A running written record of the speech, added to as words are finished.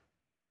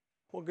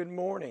Well, good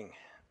morning.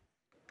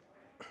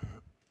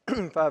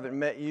 If I haven't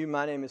met you,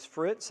 my name is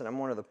Fritz, and I'm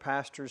one of the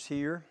pastors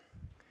here.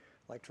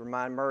 I like to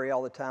remind Murray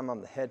all the time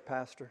I'm the head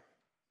pastor.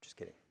 Just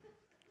kidding.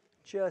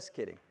 Just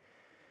kidding.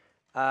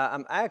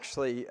 I'm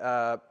actually,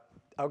 I'll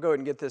go ahead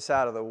and get this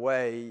out of the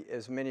way.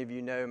 As many of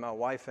you know, my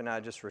wife and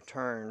I just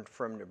returned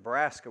from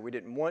Nebraska. We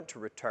didn't want to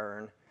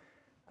return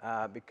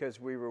because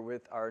we were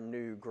with our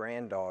new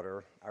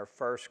granddaughter, our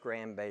first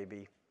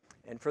grandbaby.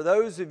 And for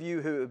those of you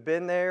who have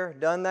been there,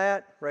 done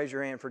that, raise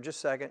your hand for just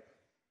a second.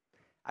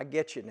 I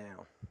get you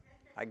now.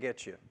 I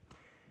get you.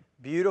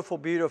 Beautiful,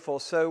 beautiful.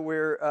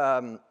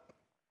 So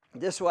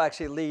this will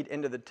actually lead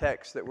into the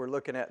text that we're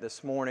looking at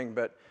this morning,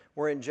 but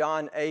we're in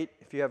John 8,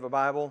 if you have a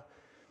Bible.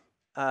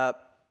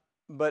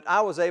 But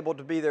I was able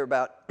to be there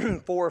about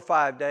 4 or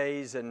 5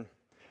 days, and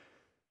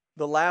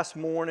the last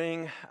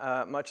morning,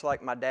 much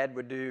like my dad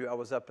would do, I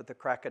was up at the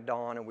crack of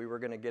dawn, and we were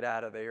going to get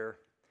out of there.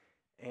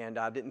 And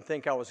I didn't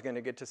think I was going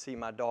to get to see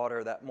my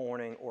daughter that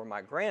morning or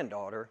my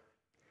granddaughter.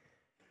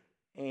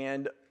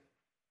 And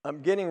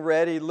I'm getting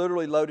ready,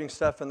 literally loading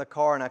stuff in the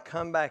car, and I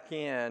come back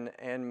in,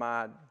 and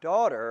my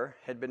daughter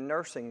had been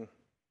nursing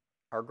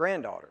our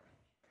granddaughter.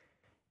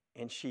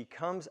 And she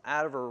comes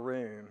out of her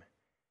room,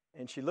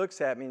 and she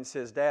looks at me and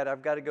says, "Dad,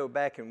 I've got to go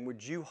back, and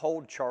would you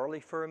hold Charlie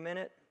for a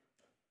minute?"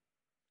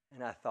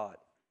 And I thought,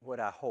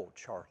 would I hold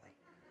Charlie?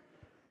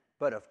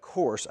 But of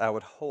course, I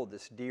would hold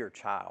this dear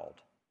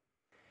child.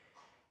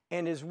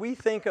 And as we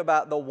think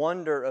about the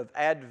wonder of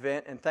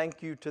Advent, and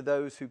thank you to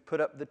those who put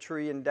up the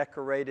tree and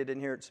decorated in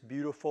here, it's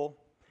beautiful.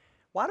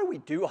 Why do we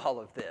do all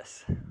of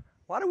this?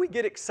 Why do we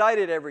get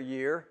excited every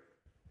year?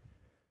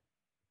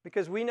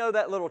 Because we know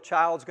that little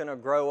child's going to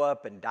grow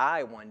up and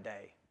die one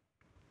day,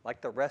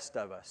 like the rest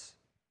of us.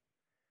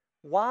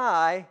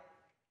 Why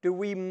do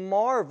we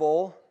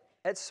marvel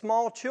at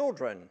small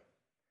children?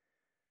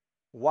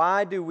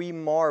 Why do we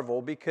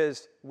marvel?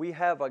 Because we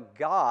have a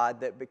God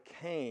that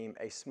became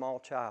a small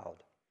child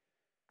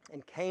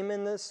and came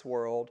in this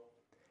world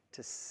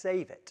to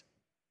save it,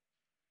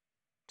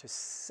 to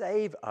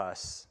save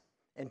us,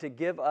 and to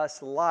give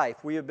us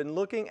life. We have been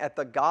looking at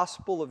the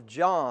Gospel of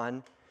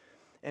John,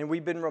 and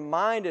we've been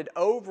reminded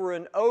over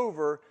and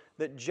over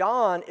that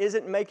John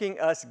isn't making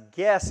us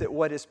guess at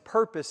what his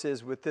purpose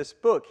is with this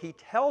book. He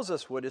tells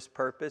us what his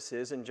purpose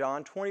is in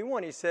John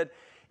 21. He said,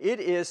 "It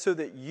is so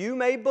that you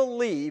may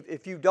believe."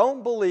 If you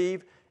don't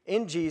believe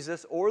in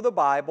Jesus or the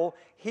Bible,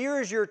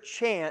 here is your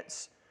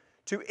chance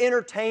to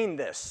entertain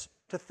this,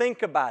 to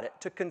think about it,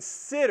 to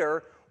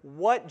consider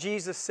what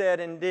Jesus said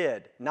and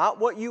did. Not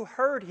what you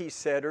heard he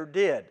said or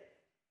did,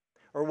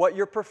 or what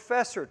your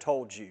professor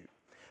told you,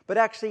 but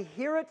actually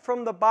hear it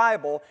from the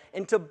Bible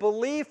and to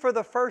believe for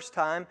the first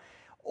time,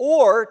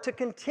 or to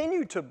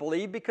continue to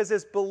believe, because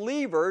as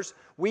believers,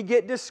 we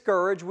get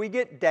discouraged, we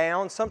get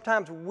down.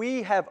 Sometimes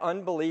we have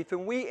unbelief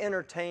and we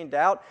entertain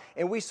doubt,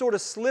 and we sort of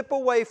slip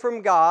away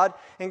from God,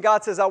 and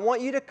God says, "I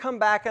want you to come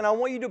back and I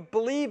want you to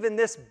believe in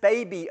this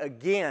baby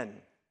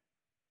again.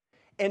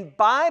 And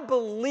by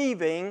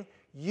believing,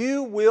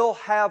 you will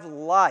have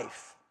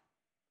life."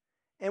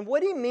 And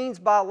what he means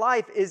by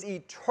life is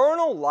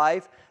eternal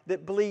life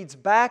that bleeds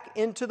back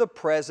into the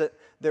present,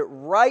 that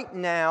right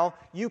now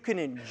you can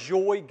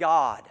enjoy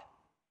God.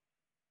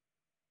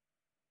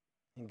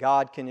 And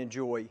God can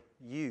enjoy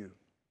you.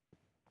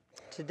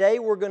 Today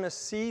we're going to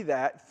see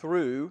that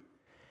through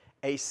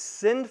a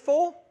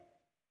sinful,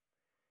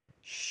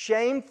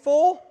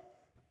 shameful,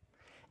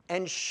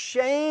 and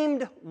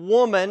shamed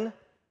woman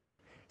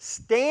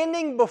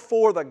standing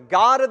before the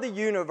God of the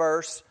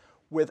universe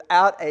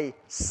without a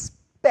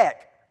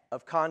speck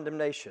of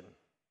condemnation.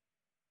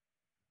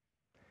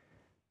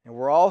 And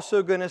we're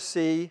also going to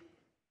see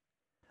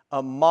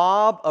a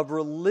mob of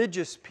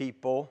religious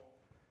people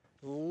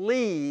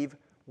leave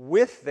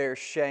with their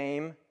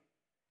shame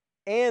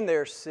and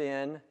their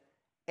sin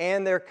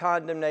and their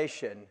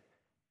condemnation,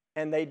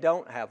 and they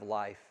don't have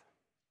life,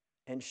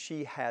 and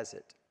she has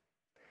it.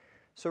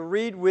 So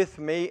read with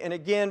me, and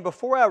again,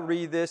 before I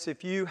read this,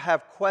 if you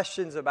have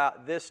questions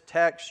about this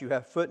text, you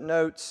have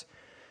footnotes.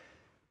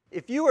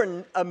 If you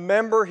are a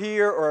member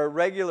here or a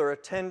regular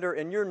attender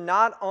and you're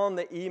not on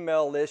the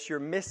email list,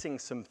 you're missing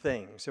some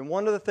things. And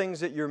one of the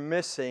things that you're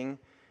missing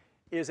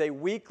is a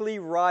weekly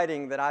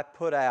writing that I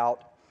put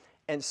out.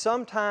 And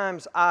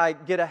sometimes I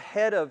get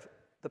ahead of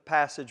the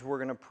passage we're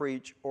going to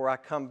preach, or I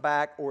come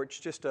back, or it's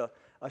just a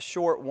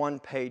short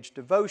one-page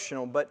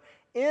devotional. But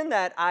in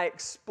that, I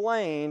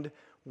explained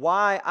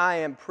why I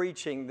am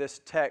preaching this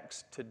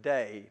text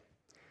today.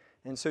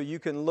 And so you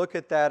can look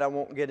at that. I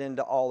won't get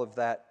into all of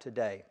that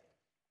today.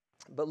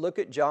 But look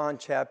at John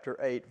chapter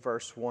 8,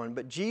 verse 1.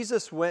 "But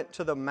Jesus went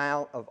to the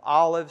Mount of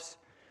Olives.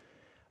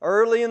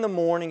 Early in the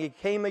morning he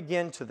came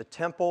again to the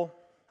temple.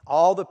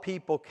 All the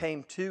people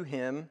came to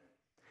him,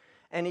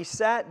 and he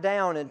sat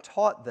down and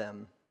taught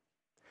them.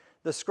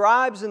 The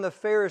scribes and the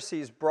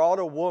Pharisees brought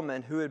a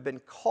woman who had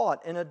been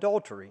caught in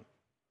adultery.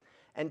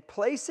 And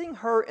placing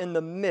her in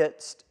the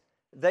midst,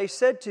 they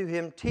said to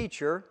him,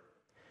 'Teacher,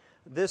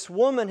 this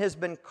woman has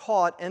been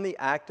caught in the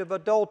act of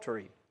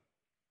adultery.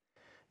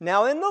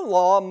 Now in the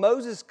law,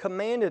 Moses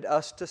commanded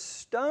us to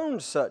stone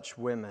such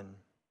women.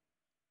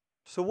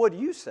 So what do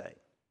you say?"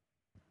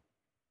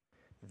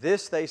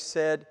 This they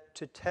said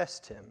to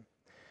test him,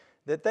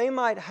 that they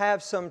might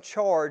have some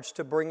charge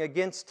to bring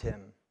against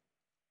him.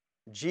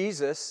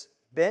 Jesus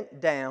bent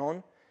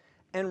down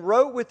and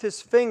wrote with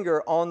his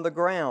finger on the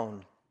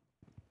ground.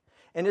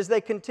 And as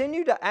they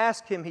continued to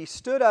ask him, he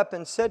stood up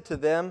and said to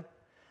them,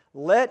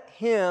 "Let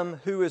him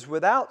who is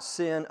without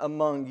sin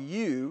among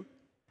you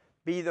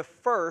be the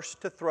first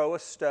to throw a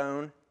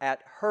stone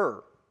at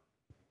her."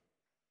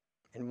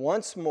 And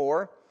once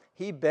more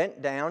he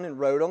bent down and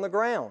wrote on the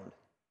ground.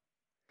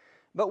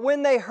 But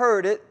when they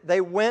heard it, they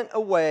went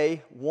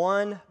away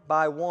one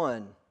by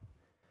one,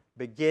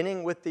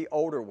 beginning with the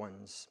older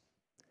ones.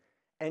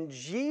 And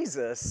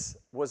Jesus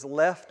was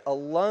left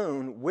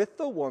alone with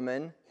the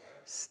woman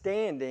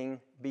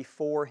standing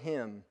before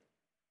him.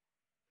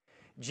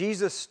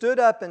 Jesus stood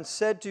up and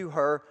said to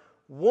her,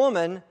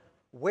 "Woman,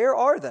 where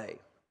are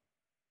they?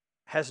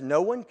 Has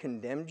no one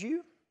condemned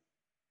you?"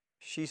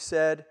 She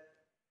said,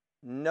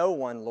 "No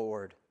one,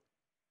 Lord."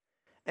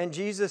 And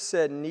Jesus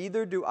said,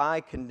 "Neither do I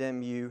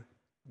condemn you.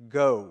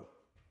 Go,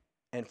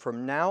 and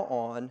from now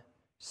on,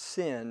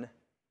 sin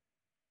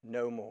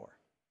no more."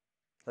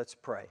 Let's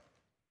pray.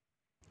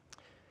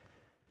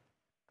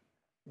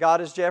 God,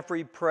 as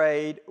Jeffrey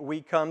prayed,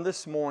 we come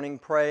this morning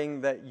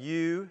praying that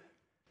you,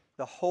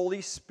 the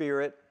Holy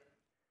Spirit,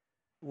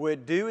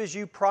 would do as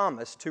you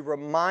promised to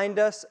remind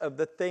us of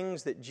the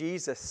things that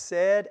Jesus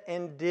said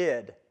and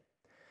did,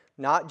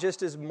 not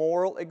just as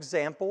moral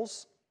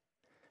examples,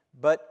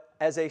 but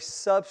as a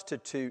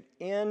substitute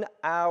in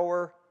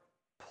our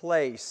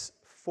place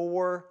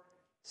for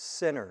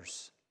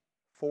sinners,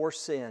 for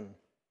sin,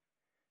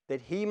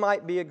 that He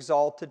might be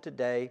exalted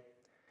today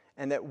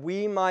and that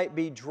we might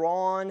be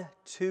drawn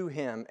to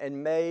Him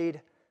and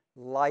made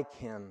like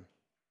Him.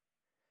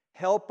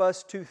 Help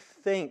us to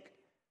think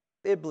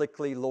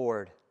biblically,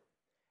 Lord,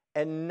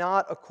 and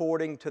not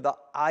according to the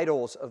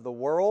idols of the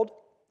world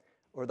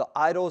or the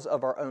idols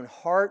of our own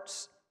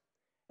hearts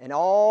and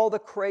all the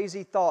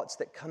crazy thoughts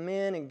that come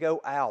in and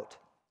go out.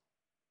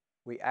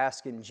 We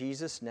ask in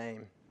Jesus'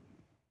 name.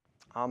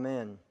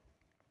 Amen.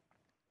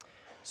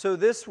 So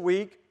this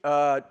week,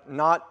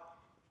 not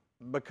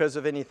because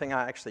of anything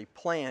I actually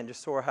planned,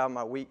 just sort of how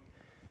my week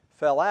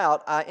fell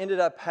out, I ended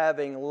up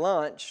having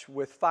lunch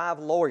with 5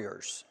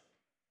 lawyers.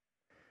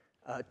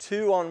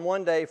 2 on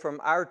one day from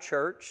our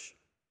church,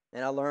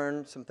 and I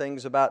learned some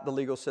things about the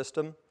legal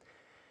system,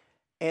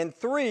 and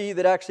 3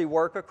 that actually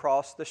work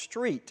across the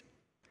street.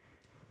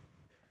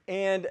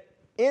 And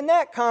in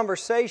that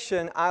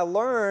conversation, I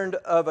learned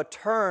of a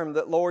term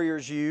that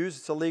lawyers use.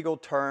 It's a legal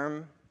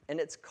term, and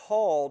it's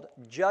called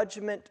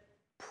judgment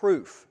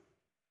proof.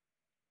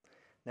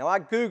 Now, I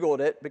Googled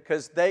it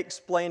because they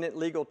explained it in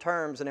legal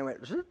terms, and they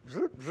went, zoop,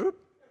 zoop, zoop.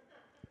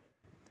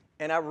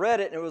 And I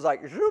read it, and it was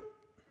like, zoop.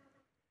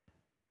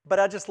 But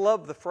I just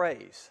love the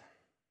phrase.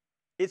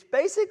 It's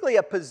basically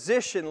a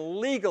position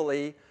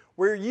legally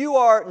where you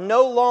are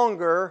no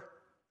longer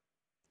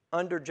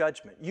under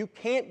judgment. You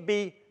can't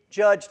be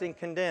judged and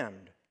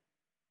condemned.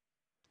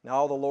 Now,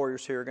 all the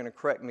lawyers here are going to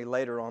correct me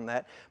later on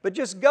that. But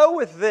just go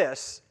with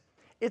this.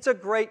 It's a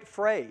great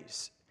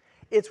phrase.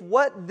 It's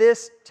what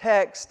this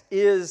text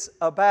is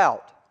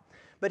about.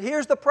 But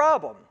here's the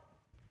problem.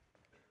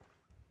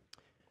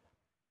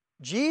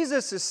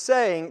 Jesus is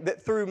saying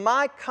that through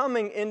my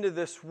coming into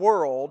this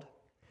world,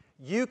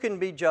 you can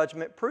be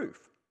judgment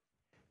proof.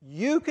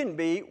 You can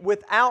be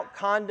without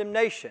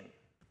condemnation.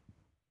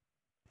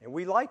 And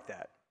we like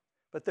that.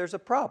 But there's a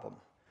problem.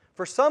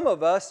 For some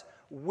of us,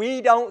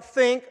 we don't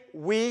think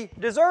we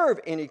deserve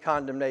any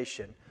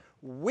condemnation.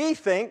 We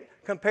think,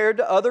 compared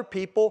to other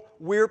people,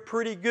 we're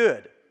pretty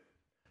good.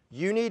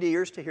 You need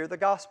ears to hear the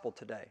gospel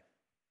today.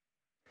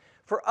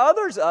 For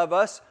others of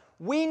us,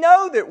 we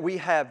know that we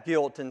have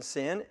guilt and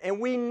sin, and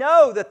we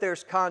know that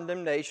there's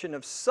condemnation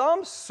of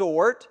some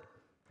sort,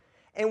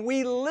 and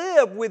we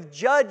live with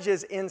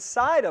judges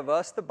inside of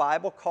us. The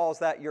Bible calls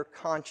that your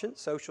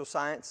conscience. Social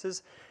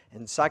sciences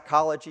and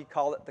psychology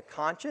call it the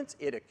conscience.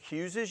 It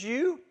accuses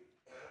you,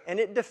 and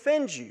it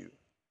defends you.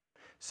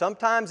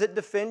 Sometimes it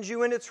defends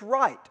you and it's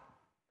right.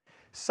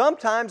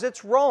 Sometimes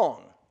it's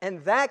wrong,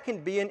 and that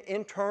can be an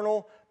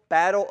internal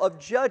battle of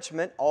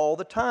judgment all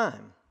the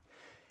time.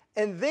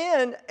 And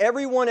then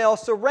everyone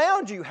else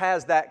around you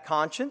has that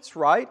conscience,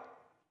 right?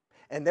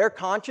 And their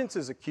conscience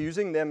is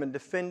accusing them and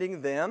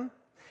defending them.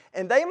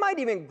 And they might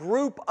even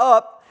group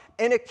up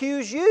and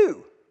accuse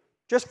you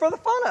just for the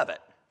fun of it.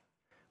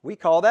 We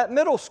call that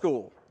middle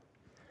school.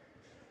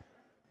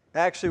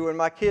 Actually, when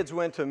my kids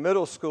went to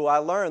middle school, I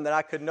learned that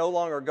I could no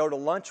longer go to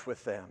lunch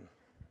with them.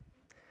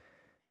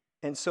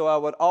 And so I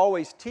would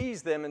always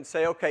tease them and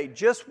say, okay,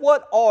 just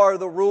what are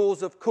the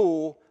rules of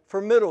cool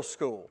for middle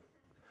school?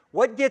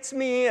 What gets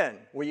me in?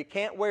 Well, you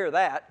can't wear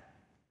that.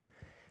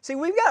 See,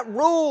 we've got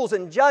rules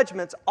and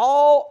judgments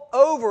all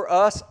over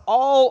us,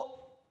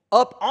 all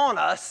up on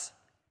us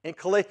in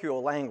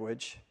colloquial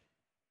language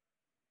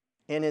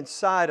and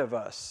inside of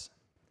us.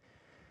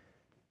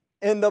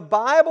 And the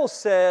Bible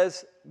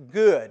says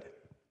good.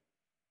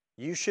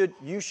 You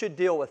should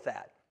deal with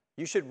that.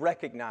 You should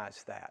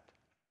recognize that.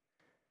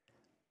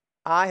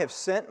 I have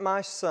sent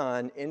my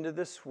Son into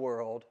this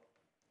world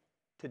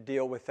to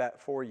deal with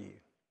that for you,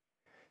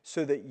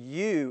 so that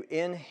you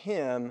in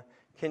Him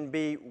can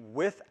be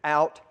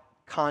without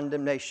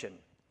condemnation,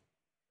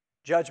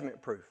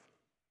 judgment-proof.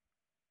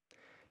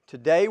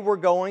 Today we're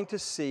going to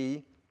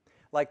see,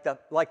 like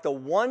the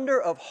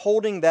wonder of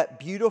holding that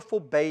beautiful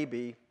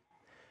baby.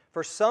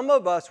 For some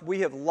of us,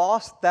 we have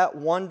lost that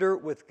wonder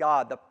with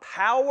God. The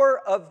power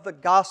of the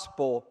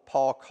gospel,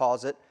 Paul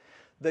calls it,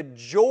 the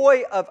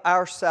joy of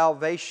our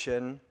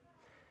salvation,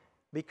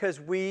 because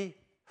we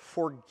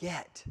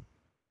forget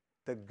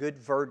the good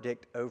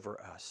verdict over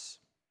us.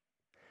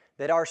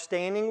 That our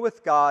standing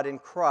with God in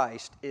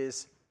Christ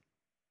is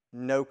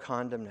no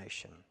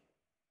condemnation.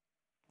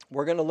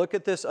 We're going to look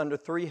at this under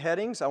 3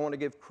 headings. I want to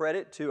give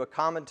credit to a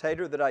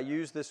commentator that I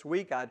used this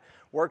week. I'd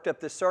worked up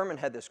this sermon,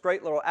 had this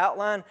great little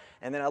outline,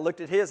 and then I looked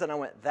at his and I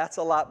went, that's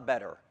a lot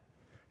better.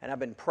 And I've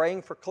been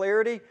praying for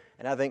clarity,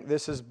 and I think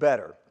this is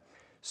better.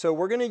 So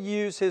we're going to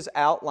use his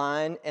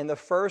outline, and the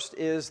first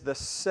is the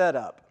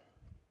setup.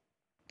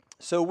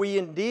 So we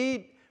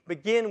indeed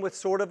begin with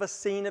sort of a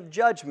scene of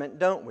judgment,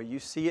 don't we? You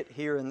see it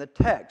here in the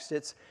text.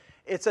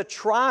 It's a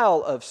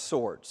trial of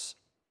sorts.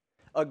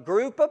 A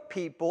group of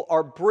people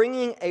are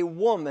bringing a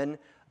woman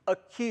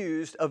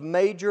accused of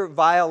major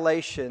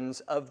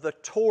violations of the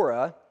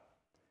Torah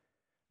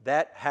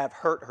that have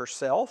hurt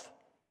herself,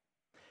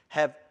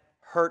 have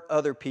hurt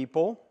other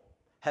people,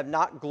 have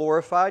not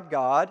glorified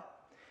God.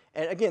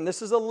 And again,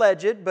 this is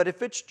alleged, but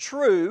if it's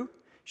true,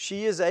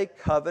 she is a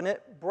covenant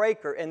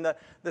breaker. And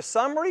the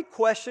summary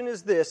question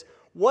is this: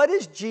 what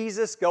is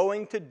Jesus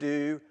going to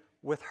do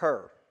with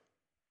her?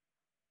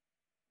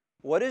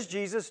 What does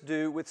Jesus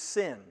do with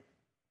sin?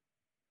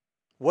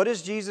 What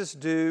does Jesus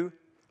do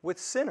with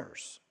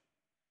sinners?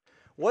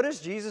 What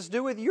does Jesus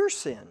do with your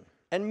sin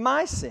and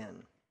my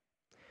sin?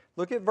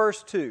 Look at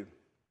verse 2.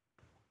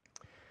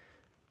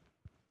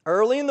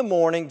 Early in the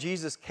morning,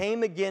 Jesus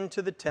came again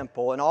to the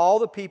temple, and all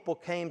the people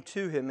came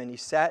to Him, and He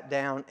sat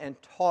down and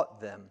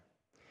taught them.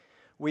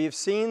 We have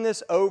seen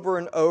this over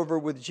and over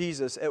with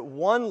Jesus. At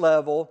one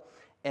level,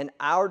 in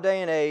our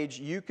day and age,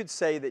 you could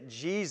say that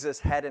Jesus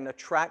had an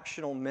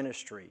attractional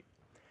ministry.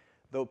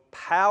 The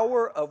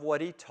power of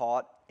what He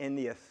taught and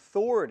the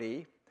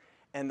authority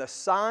and the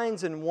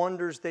signs and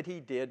wonders that He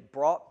did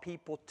brought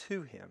people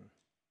to Him.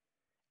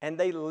 And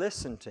they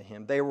listened to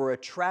Him. They were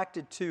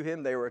attracted to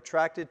Him. They were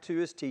attracted to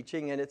His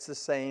teaching, and it's the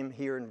same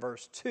here in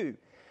verse 2.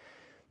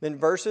 Then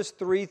verses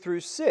 3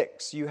 through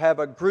 6, you have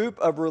a group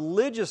of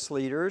religious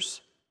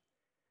leaders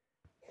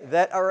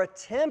that are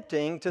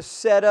attempting to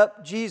set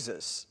up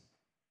Jesus.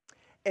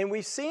 And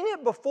we've seen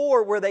it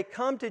before where they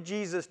come to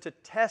Jesus to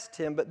test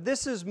Him, but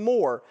this is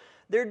more.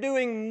 They're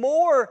doing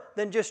more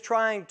than just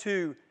trying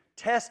to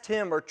test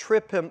Him or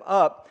trip Him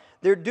up.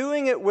 They're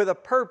doing it with a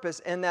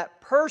purpose, and that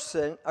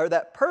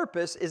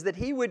purpose is that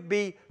He would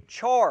be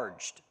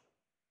charged,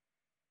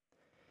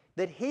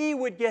 that He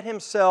would get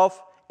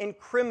Himself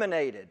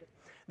incriminated,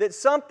 that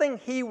something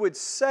He would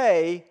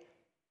say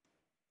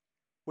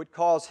would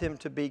cause Him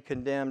to be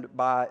condemned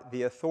by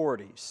the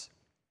authorities.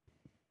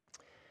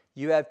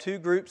 You have 2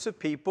 groups of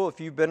people. If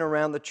you've been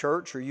around the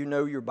church or you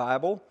know your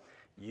Bible,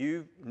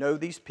 you know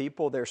these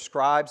people. They're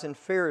scribes and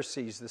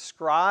Pharisees. The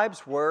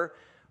scribes were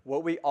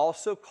what we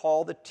also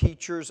call the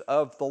teachers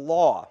of the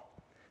law.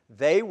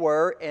 They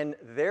were, in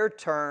their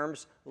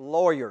terms,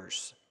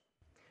 lawyers.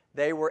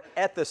 They were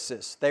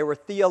ethicists. They were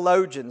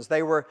theologians.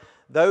 They were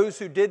those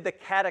who did the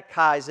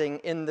catechizing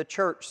in the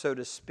church, so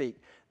to speak.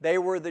 They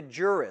were the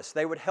jurists.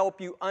 They would help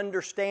you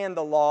understand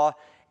the law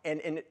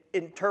and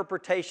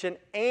interpretation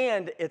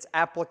and its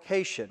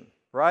application,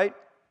 right?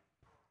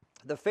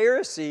 The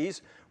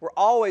Pharisees were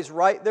always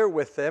right there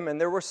with them, and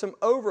there was some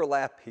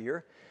overlap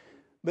here.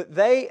 But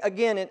they,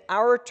 again, in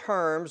our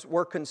terms,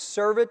 were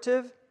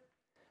conservative,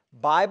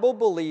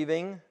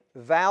 Bible-believing,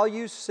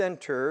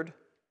 value-centered.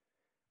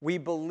 We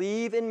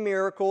believe in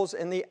miracles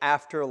in the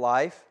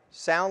afterlife.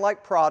 Sound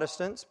like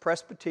Protestants,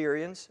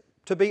 Presbyterians,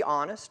 to be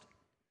honest.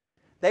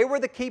 They were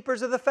the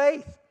keepers of the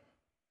faith.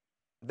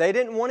 They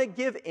didn't want to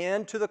give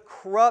in to the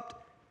corrupt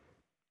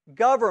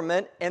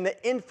government and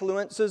the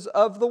influences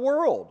of the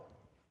world.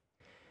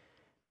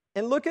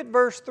 And look at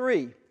verse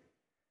 3.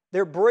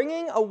 They're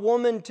bringing a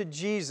woman to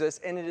Jesus,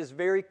 and it is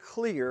very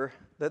clear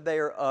that they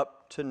are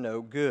up to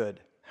no good.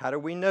 How do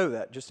we know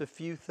that? Just a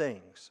few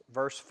things.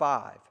 Verse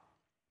 5.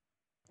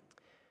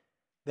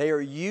 They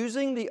are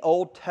using the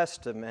Old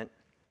Testament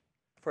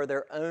for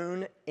their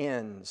own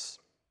ends.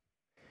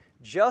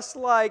 Just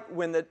like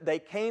when they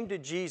came to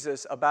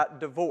Jesus about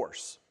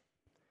divorce.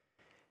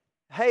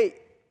 Hey,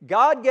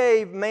 God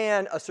gave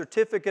man a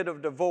certificate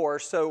of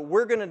divorce, so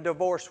we're going to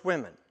divorce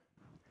women.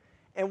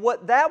 And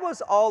what that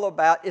was all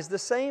about is the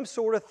same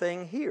sort of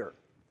thing here.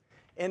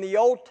 In the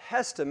Old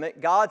Testament,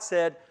 God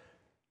said,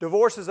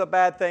 divorce is a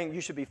bad thing,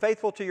 you should be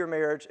faithful to your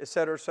marriage,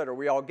 etc., etc.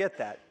 We all get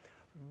that.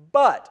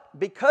 But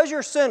because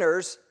you're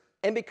sinners,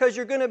 And because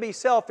you're going to be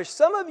selfish,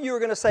 some of you are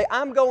going to say,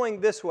 I'm going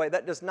this way.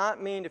 That does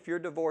not mean if you're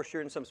divorced,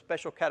 you're in some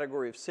special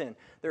category of sin.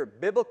 There are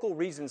biblical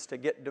reasons to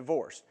get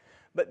divorced.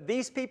 But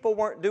these people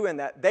weren't doing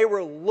that. They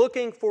were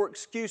looking for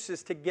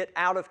excuses to get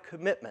out of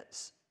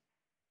commitments.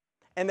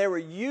 And they were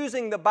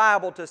using the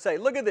Bible to say,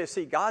 look at this,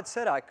 see, God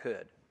said I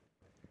could.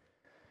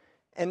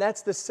 And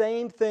that's the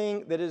same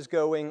thing that is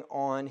going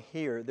on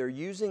here. They're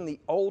using the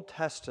Old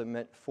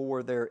Testament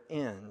for their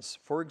ends.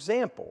 For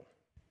example,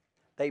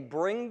 they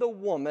bring the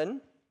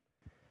woman,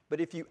 but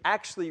if you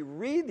actually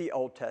read the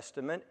Old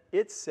Testament,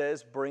 it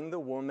says bring the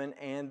woman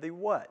and the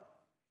what?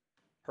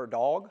 Her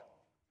dog?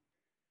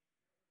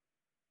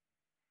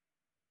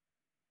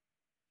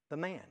 The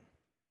man.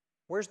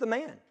 Where's the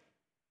man?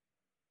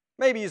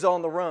 Maybe he's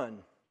on the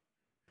run.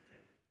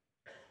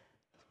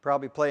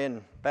 Probably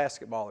playing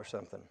basketball or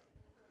something.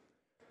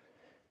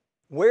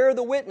 Where are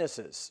the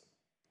witnesses?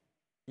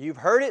 You've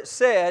heard it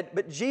said,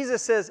 but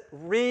Jesus says,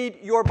 read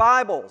your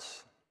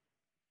Bibles.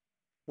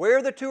 Where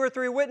are the 2 or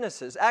 3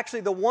 witnesses?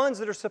 Actually, the ones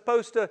that are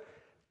supposed to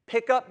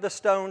pick up the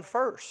stone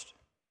first.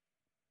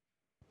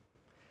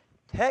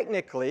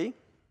 Technically,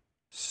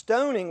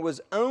 stoning was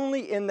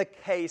only in the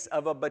case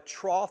of a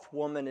betrothed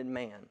woman and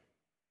man.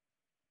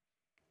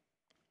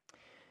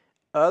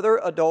 Other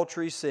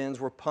adultery sins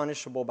were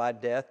punishable by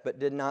death, but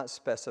did not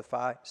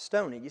specify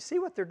stoning. You see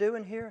what they're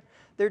doing here?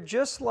 They're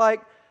just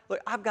like, look,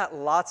 I've got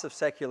lots of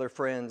secular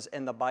friends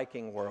in the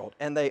biking world,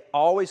 and they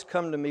always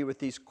come to me with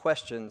these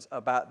questions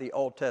about the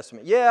Old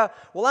Testament. Yeah,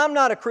 well, I'm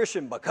not a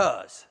Christian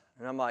because.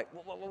 And I'm like,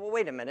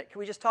 wait a minute, can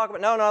we just talk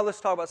about, no, let's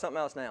talk about something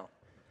else now.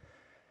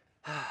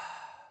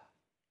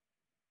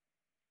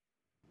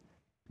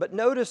 But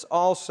notice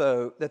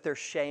also that they're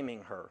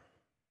shaming her.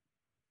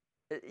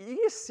 You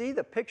just see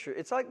the picture.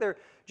 It's like they're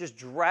just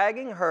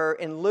dragging her,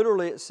 and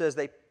literally it says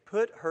they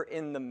put her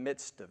in the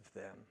midst of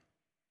them.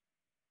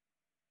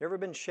 You ever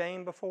been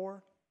shamed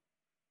before?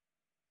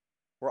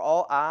 Where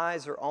all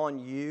eyes are on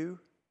you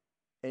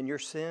and your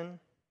sin?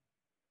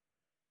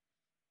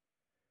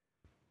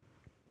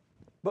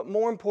 But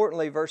more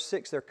importantly, verse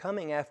 6, they're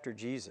coming after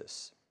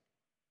Jesus.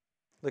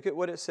 Look at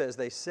what it says.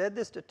 They said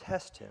this to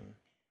test him,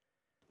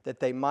 that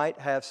they might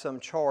have some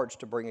charge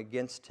to bring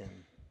against him.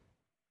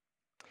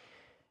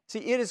 See,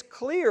 it is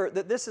clear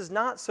that this is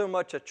not so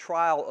much a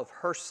trial of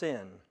her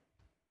sin.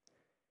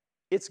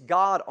 It's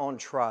God on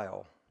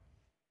trial.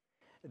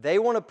 They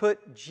want to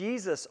put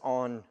Jesus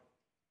on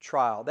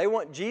trial. They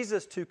want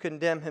Jesus to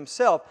condemn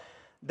himself.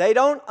 They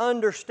don't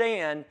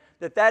understand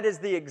that that is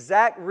the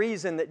exact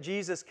reason that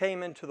Jesus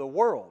came into the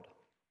world,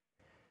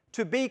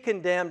 to be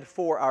condemned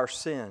for our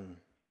sin.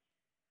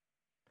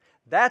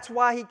 That's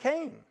why he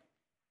came,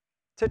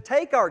 to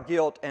take our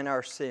guilt and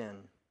our sin.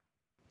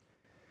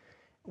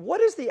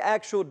 What is the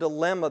actual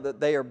dilemma that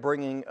they are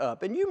bringing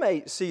up? And you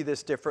may see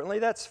this differently,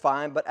 that's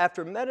fine, but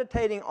after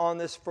meditating on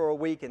this for a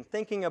week and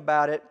thinking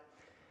about it,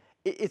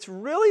 it's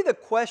really the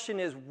question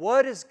is,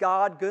 what is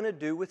God going to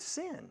do with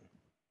sin?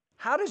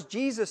 How does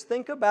Jesus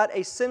think about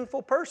a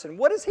sinful person?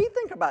 What does he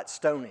think about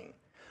stoning?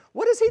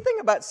 What does he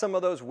think about some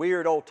of those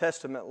weird Old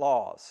Testament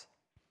laws?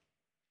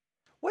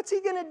 What's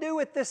he going to do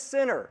with this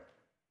sinner?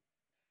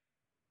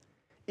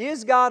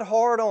 Is God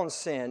hard on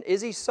sin? Is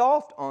he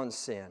soft on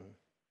sin?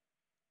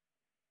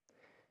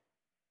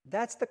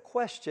 That's the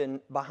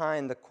question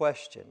behind the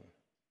question.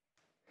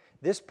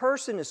 This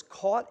person is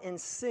caught in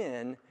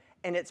sin,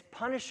 and it's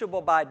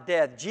punishable by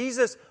death.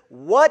 Jesus,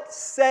 what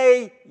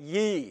say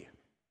ye?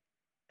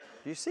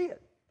 Do you see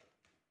it?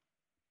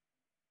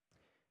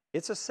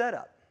 It's a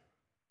setup.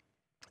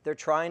 They're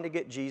trying to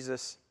get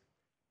Jesus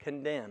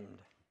condemned.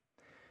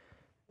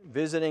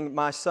 Visiting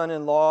my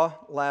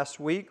son-in-law last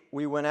week,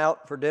 we went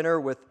out for dinner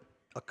with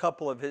a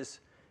couple of his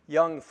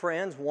young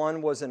friends.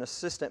 One was an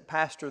assistant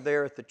pastor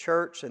there at the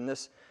church, and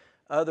this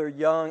other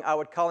young, I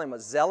would call him a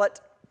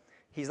zealot.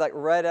 He's like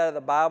right out of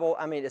the Bible.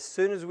 I mean, as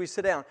soon as we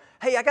sit down,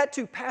 hey, I got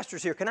 2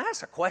 pastors here. Can I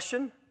ask a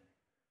question?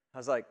 I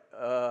was like,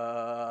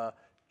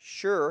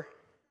 sure.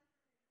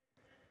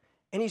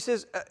 And he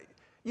says,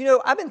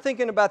 I've been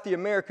thinking about the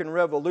American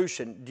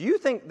Revolution. Do you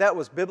think that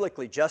was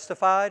biblically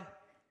justified?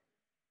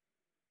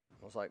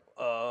 I was like,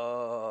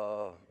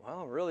 well,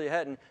 really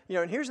hadn't.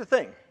 And here's the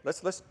thing.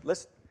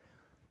 Let's.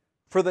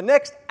 For the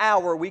next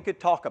hour, we could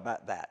talk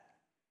about that.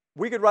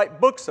 We could write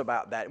books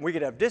about that. We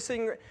could have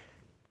disagreements.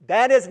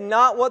 That is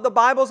not what the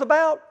Bible's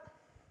about.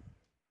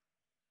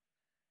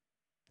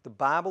 The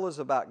Bible is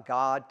about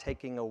God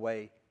taking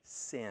away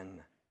sin.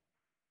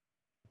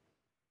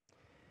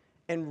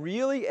 And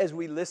really, as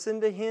we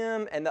listened to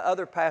him, and the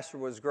other pastor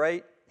was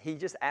great, he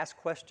just asked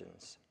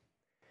questions.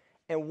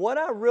 And what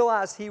I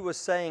realized he was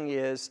saying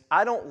is,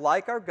 I don't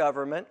like our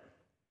government.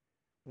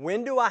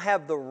 When do I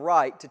have the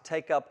right to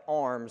take up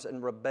arms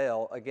and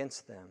rebel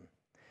against them?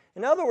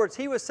 In other words,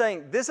 he was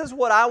saying, this is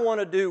what I want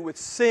to do with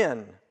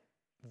sin,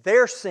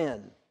 their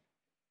sin.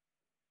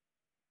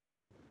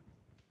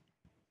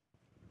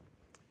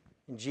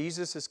 And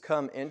Jesus has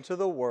come into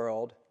the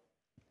world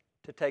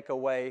to take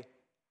away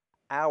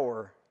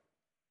our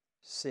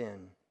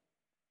sin.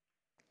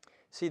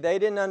 See, they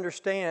didn't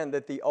understand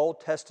that the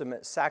Old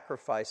Testament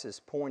sacrifices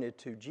pointed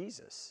to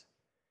Jesus.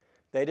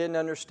 They didn't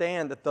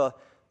understand that the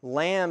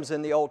lambs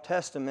in the Old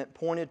Testament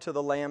pointed to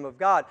the Lamb of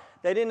God.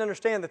 They didn't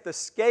understand that the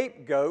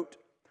scapegoat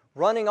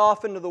running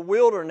off into the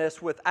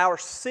wilderness with our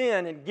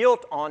sin and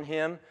guilt on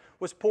him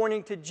was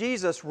pointing to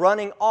Jesus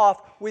running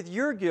off with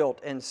your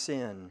guilt and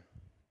sin.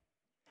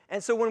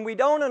 And so when we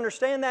don't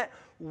understand that,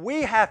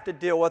 we have to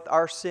deal with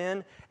our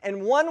sin.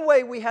 And one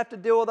way we have to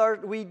deal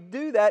with we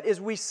do that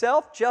is we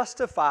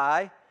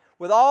self-justify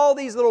with all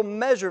these little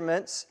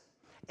measurements,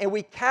 and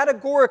we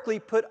categorically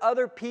put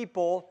other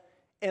people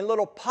in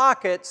little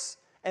pockets,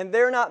 and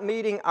they're not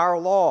meeting our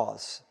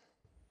laws.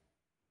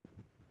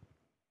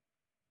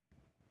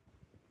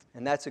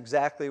 And that's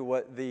exactly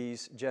what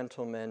these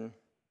gentlemen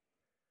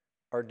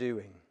are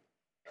doing.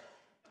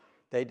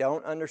 They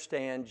don't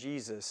understand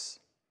Jesus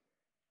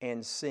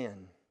and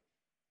sin.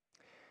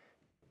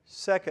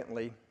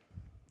 Secondly,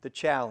 the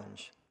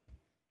challenge.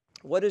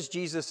 What is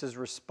Jesus'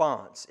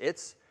 response?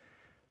 It's,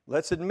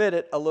 let's admit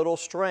it, a little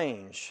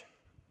strange.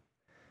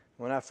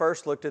 When I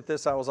first looked at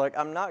this, I was like,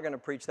 I'm not going to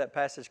preach that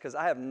passage because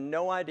I have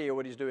no idea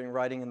what he's doing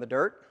writing in the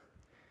dirt.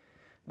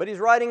 But he's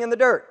writing in the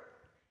dirt.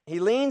 He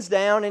leans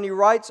down and he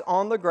writes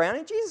on the ground.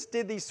 And Jesus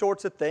did these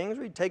sorts of things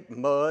where you take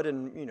mud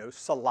and,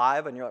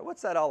 saliva, and you're like,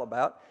 what's that all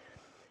about?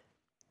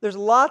 There's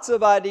lots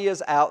of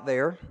ideas out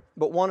there,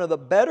 but one of the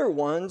better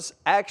ones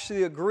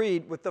actually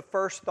agreed with the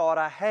first thought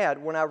I had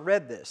when I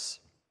read this.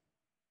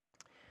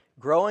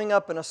 Growing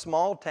up in a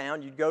small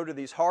town, you'd go to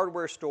these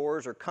hardware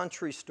stores or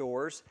country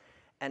stores,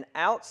 and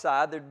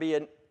outside there'd be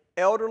an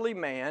elderly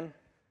man,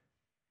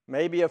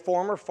 maybe a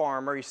former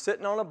farmer. He's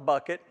sitting on a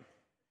bucket,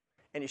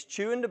 and he's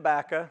chewing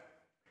tobacco,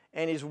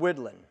 and he's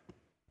whittling,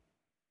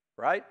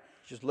 right?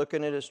 Just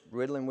looking at us,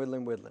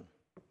 whittling.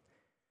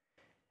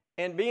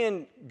 And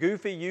being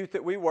goofy youth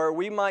that we were,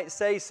 we might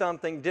say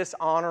something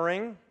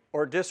dishonoring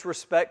or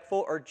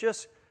disrespectful or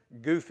just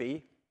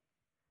goofy.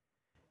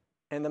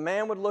 And the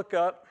man would look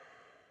up,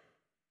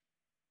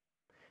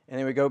 and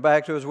then we go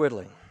back to his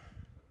whittling.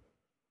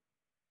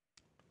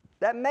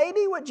 That may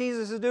be what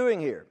Jesus is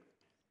doing here.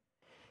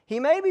 He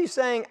may be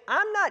saying,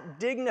 I'm not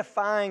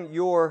dignifying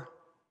your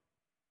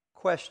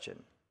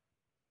question.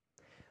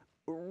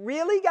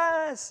 Really,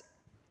 guys?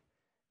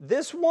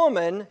 This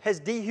woman has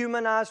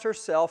dehumanized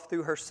herself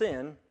through her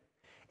sin,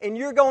 and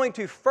you're going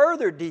to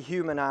further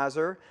dehumanize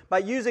her by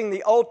using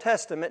the Old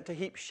Testament to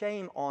heap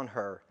shame on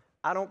her.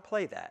 I don't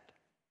play that.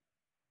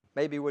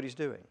 Maybe what he's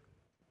doing.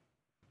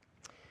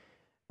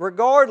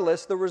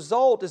 Regardless, the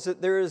result is that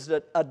there is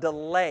a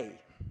delay.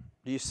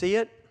 Do you see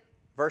it?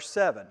 Verse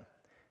 7.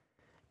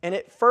 And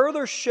it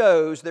further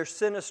shows their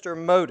sinister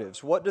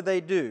motives. What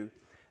do?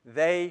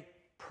 They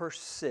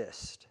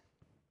persist.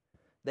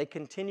 They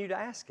continue to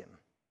ask him,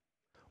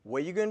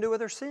 what are you going to do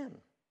with her sin?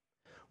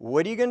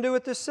 What are you going to do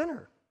with this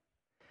sinner?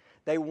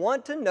 They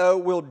want to know,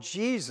 will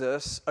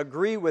Jesus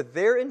agree with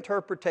their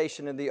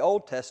interpretation in the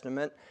Old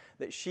Testament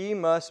that she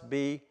must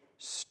be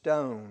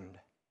stoned?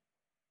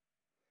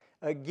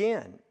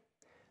 Again,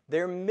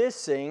 they're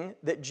missing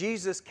that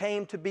Jesus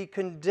came to be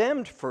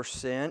condemned for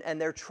sin,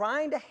 and they're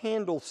trying to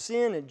handle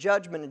sin and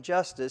judgment and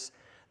justice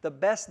the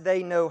best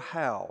they know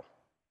how.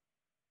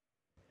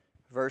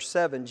 Verse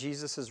 7,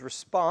 Jesus'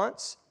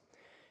 response,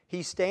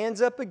 he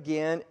stands up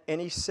again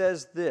and he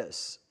says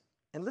this,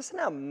 and listen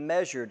how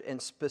measured and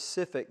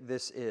specific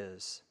this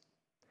is.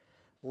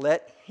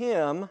 Let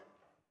him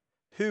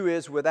who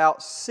is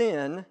without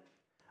sin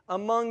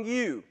among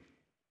you.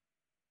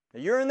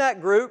 Now you're in that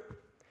group,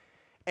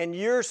 and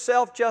you're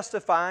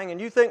self-justifying,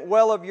 and you think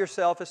well of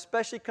yourself,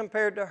 especially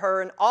compared to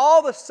her, and all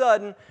of a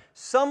sudden,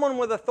 someone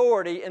with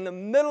authority in the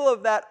middle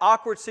of that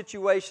awkward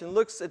situation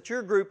looks at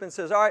your group and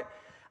says, all right,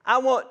 I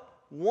want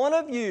one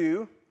of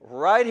you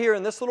right here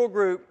in this little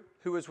group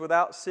who is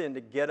without sin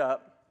to get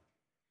up,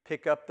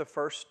 pick up the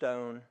first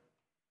stone,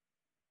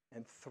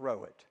 and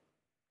throw it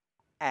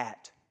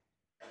at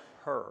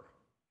her.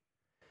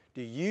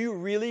 Do you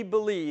really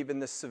believe in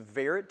the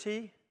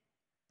severity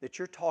that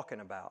you're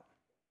talking about?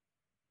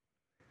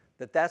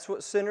 That that's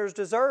what sinners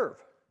deserve?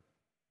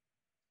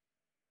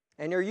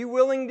 And are you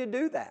willing to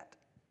do that?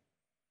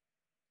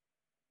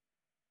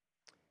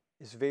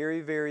 It's very,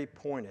 very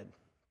pointed.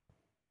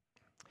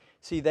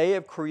 See, they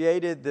have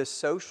created this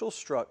social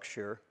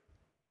structure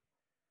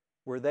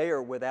where they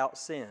are without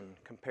sin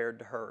compared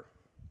to her.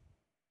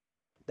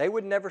 They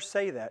would never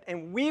say that,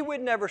 and we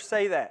would never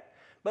say that.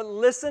 But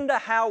listen to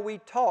how we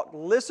talk.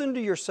 Listen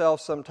to yourself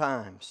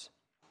sometimes.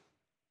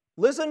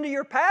 Listen to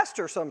your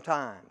pastor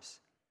sometimes.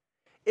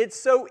 It's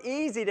so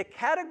easy to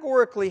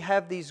categorically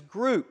have these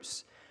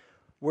groups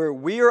where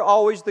we are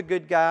always the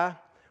good guy,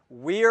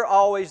 we are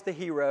always the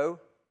hero,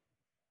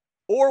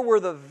 or we're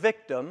the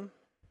victim.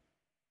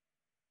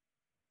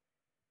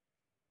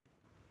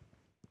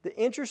 The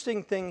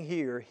interesting thing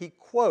here, he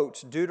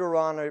quotes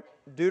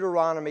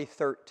Deuteronomy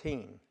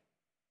 13.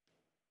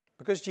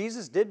 Because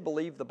Jesus did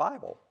believe the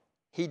Bible.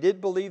 He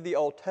did believe the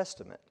Old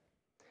Testament.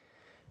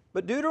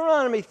 But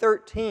Deuteronomy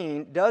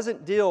 13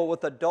 doesn't deal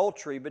with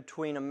adultery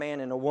between a man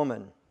and a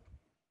woman.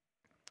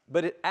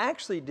 but it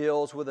actually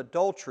deals with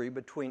adultery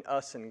between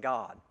us and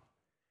God.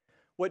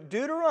 What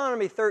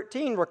Deuteronomy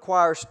 13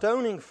 requires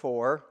stoning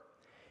for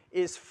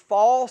is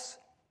false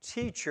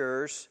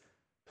teachers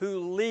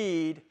who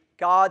lead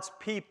God's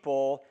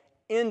people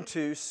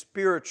into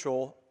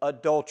spiritual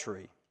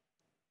adultery.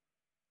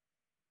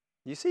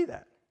 You see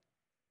that?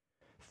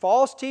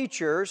 False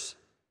teachers,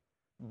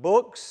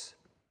 books,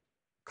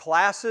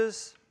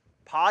 classes,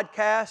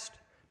 podcasts,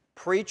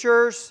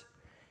 preachers,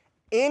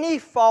 any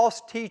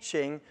false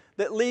teaching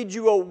that leads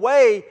you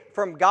away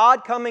from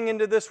God coming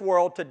into this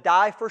world to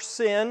die for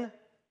sin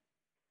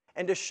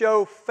and to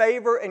show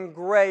favor and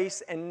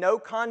grace and no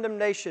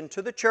condemnation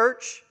to the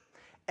church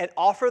and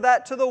offer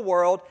that to the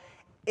world,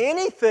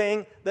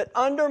 anything that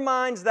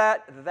undermines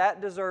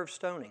that deserves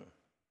stoning.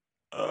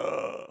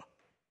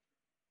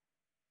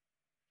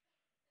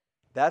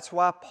 That's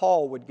why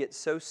Paul would get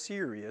so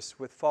serious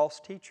with false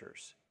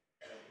teachers.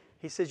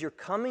 He says, you're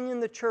coming in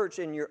the church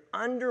and you're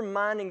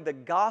undermining the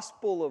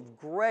gospel of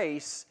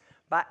grace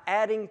by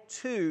adding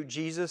to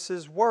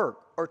Jesus'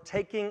 work or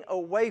taking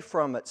away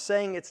from it,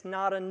 saying it's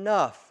not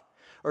enough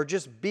or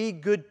just be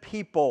good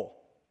people.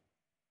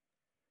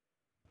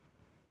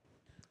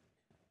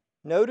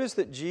 Notice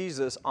that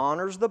Jesus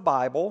honors the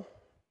Bible.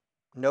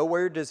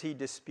 Nowhere does he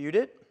dispute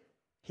it.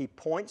 He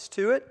points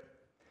to it.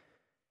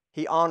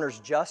 He honors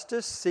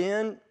justice,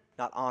 sin,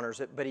 not honors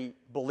it, but he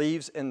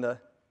believes in the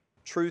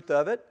truth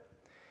of it.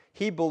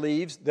 He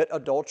believes that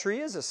adultery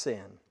is a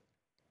sin.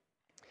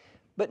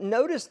 But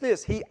notice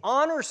this, he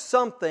honors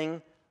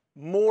something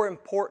more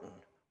important,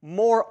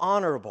 more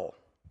honorable.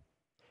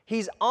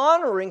 He's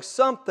honoring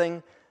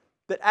something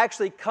that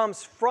actually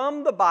comes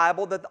from the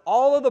Bible, that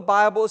all of the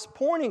Bible is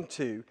pointing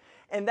to,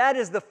 and that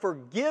is the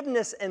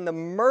forgiveness and the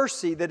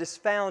mercy that is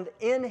found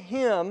in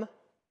him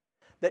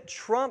that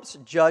trumps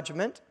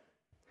judgment,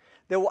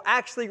 that will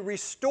actually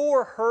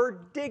restore her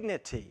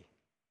dignity.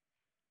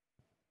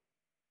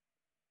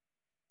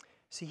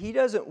 See, he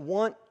doesn't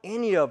want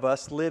any of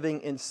us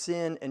living in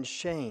sin and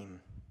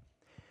shame.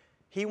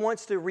 He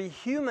wants to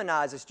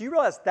rehumanize us. Do you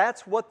realize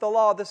that's what the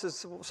law, this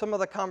is some of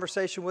the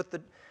conversation with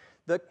the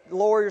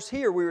lawyers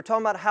here. We were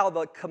talking about how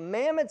the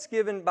commandments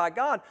given by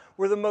God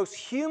were the most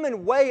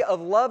human way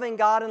of loving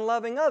God and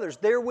loving others.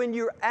 They're when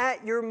you're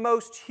at your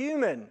most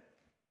human.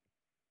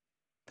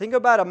 Think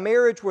about a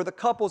marriage where the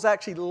couple's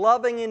actually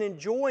loving and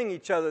enjoying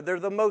each other. They're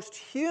the most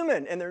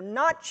human and they're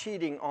not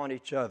cheating on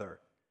each other.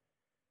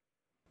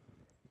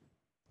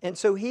 And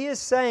so he is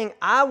saying,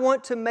 I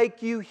want to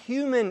make you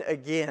human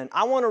again.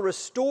 I want to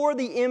restore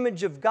the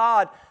image of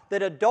God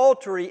that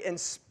adultery and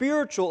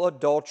spiritual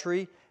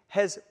adultery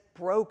has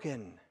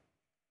broken.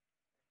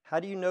 How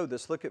do you know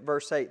this? Look at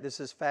verse 8. This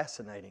is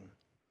fascinating.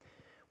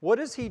 What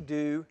does he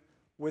do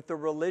with the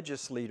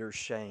religious leader's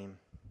shame?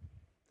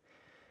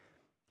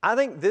 I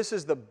think this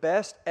is the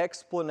best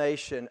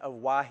explanation of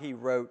why he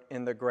wrote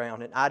in the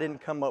ground. And I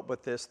didn't come up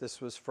with this. This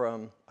was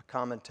from a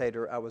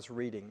commentator I was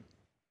reading.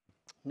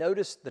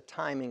 Notice the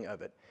timing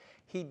of it.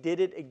 He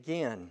did it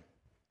again.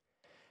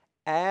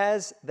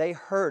 As they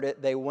heard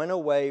it, they went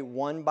away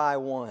one by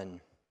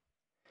one.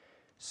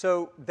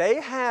 So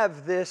they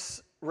have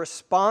this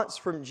response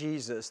from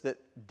Jesus that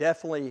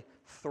definitely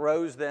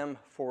throws them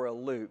for a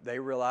loop. They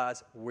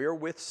realize we're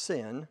with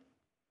sin.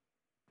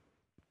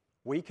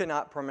 We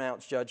cannot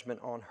pronounce judgment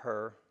on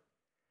her.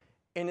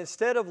 And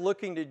instead of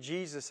looking to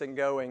Jesus and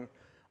going,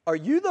 are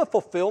you the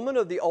fulfillment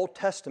of the Old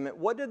Testament?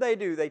 What do?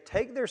 They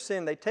take their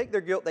sin, they take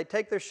their guilt, they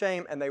take their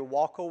shame, and they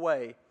walk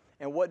away.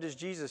 And what does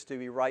Jesus do?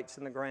 He writes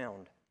in the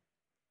ground.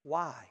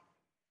 Why?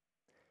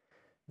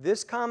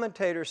 This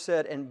commentator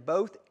said in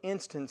both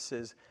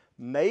instances,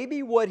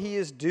 maybe what he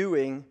is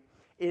doing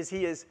is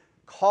he is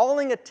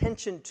calling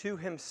attention to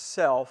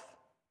himself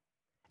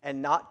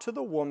and not to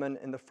the woman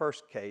in the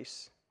first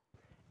case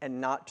and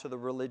not to the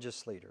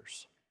religious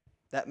leaders.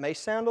 That may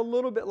sound a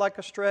little bit like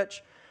a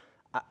stretch.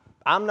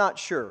 I'm not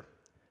sure.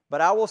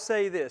 But I will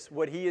say this.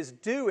 What he is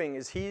doing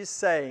is he is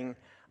saying,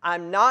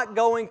 I'm not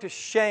going to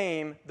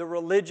shame the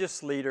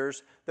religious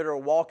leaders that are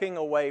walking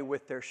away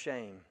with their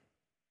shame.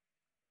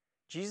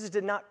 Jesus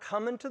did not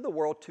come into the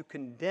world to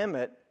condemn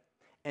it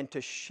and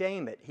to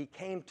shame it. He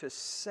came to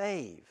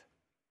save.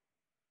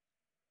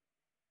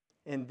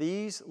 And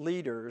these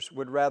leaders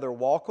would rather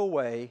walk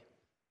away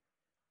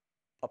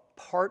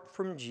apart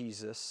from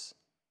Jesus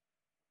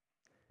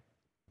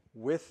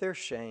with their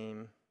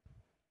shame,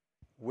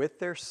 with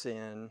their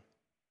sin,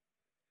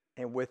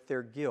 and with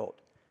their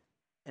guilt.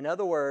 In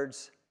other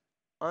words,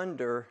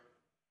 under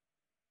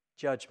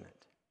judgment.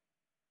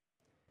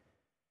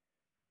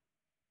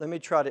 Let me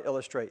try to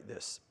illustrate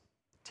this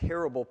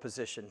terrible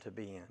position to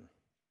be in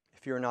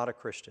if you're not a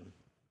Christian.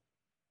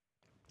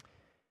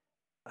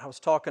 I was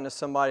talking to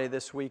somebody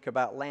this week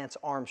about Lance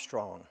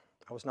Armstrong.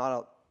 I was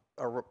not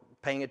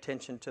paying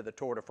attention to the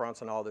Tour de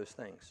France and all those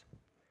things.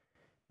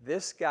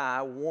 This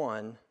guy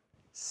won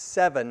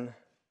 7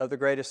 of the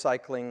greatest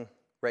cycling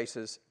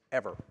races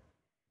ever.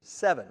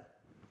 7.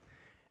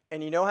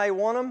 And you know how he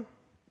won them?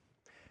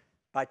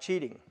 By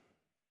cheating.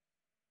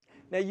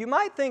 Now, you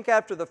might think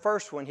after the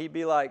first one, he'd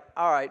be like,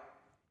 all right,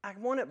 I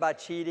won it by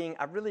cheating.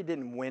 I really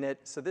didn't win it,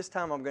 so this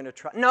time I'm going to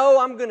try. No,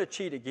 I'm going to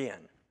cheat again.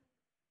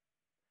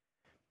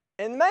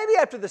 And maybe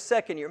after the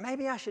second year,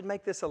 maybe I should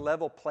make this a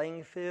level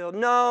playing field.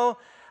 No,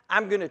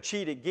 I'm going to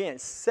cheat again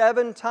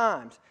 7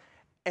 times.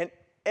 And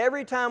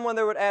every time when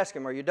they would ask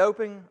him, are you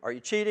doping? Are you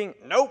cheating?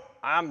 Nope,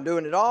 I'm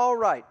doing it all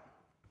right.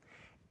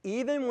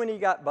 Even when he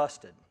got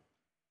busted,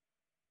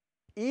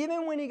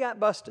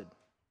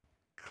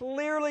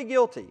 clearly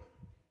guilty,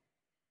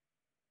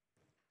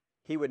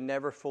 he would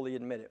never fully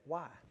admit it.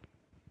 Why?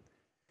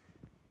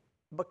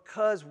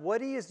 Because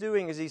what he is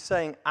doing is he's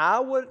saying, I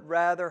would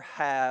rather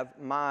have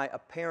my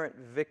apparent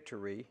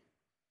victory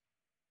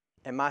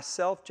and my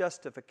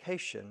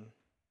self-justification,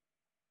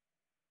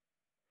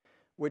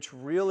 which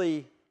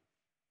really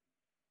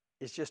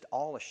is just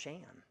all a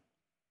sham.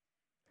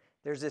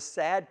 There's this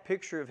sad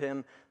picture of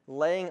him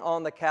laying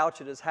on the couch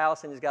at his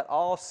house, and he's got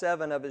all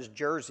 7 of his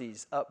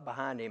jerseys up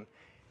behind him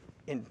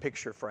in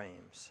picture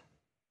frames.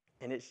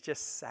 And it's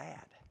just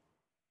sad.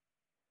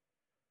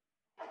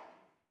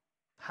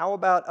 How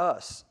about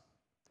us?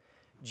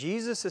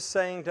 Jesus is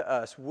saying to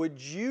us, would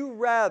you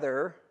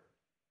rather,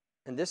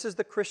 and this is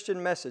the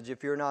Christian message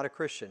if you're not a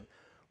Christian,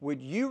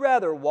 would you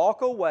rather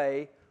walk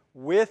away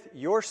with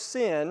your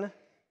sin,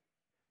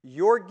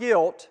 your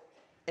guilt,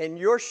 and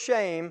your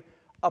shame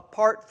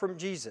apart from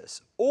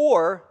Jesus?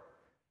 Or,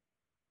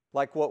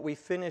 like what we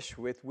finished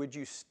with, would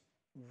you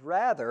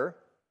rather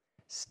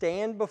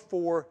stand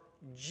before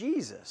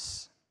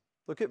Jesus?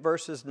 Look at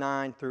verses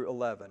 9 through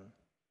 11.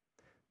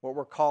 What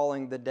we're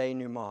calling the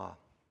denouement.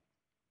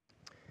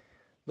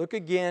 Look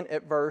again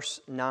at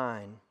verse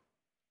 9.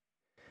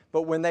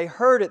 But when they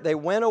heard it, they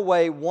went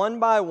away one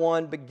by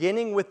one,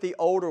 beginning with the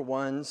older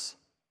ones,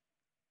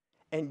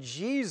 and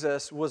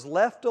Jesus was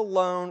left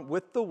alone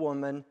with the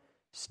woman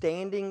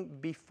standing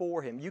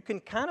before him. You can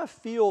kind of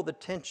feel the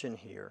tension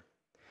here.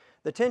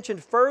 The tension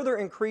further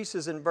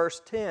increases in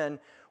verse 10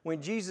 when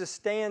Jesus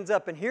stands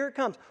up, and here it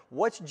comes.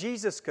 What's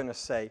Jesus going to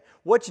say?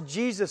 What's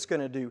Jesus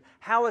going to do?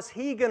 How is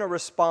he going to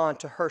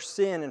respond to her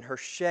sin and her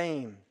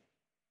shame?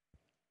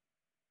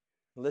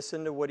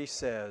 Listen to what he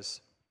says.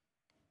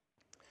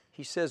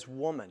 He says,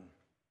 woman.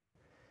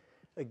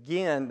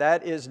 Again,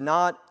 that is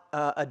not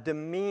a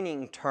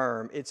demeaning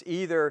term. It's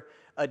either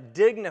a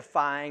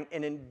dignifying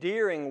and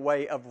endearing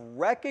way of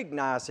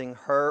recognizing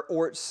her,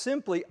 or it's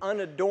simply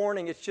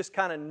unadorning. It's just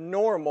kind of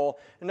normal.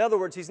 In other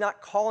words, he's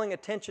not calling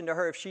attention to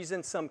her if she's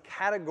in some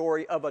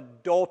category of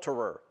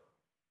adulterer.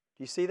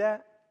 Do you see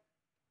that?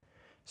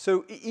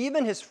 So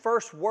even his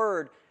first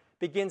word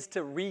begins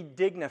to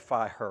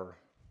re-dignify her.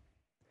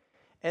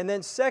 And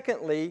then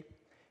secondly,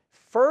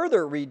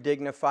 further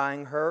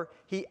re-dignifying her,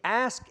 he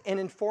asks an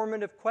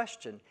informative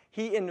question.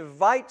 He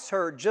invites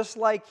her just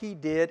like he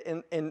did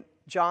in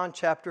John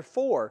chapter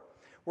 4,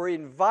 where he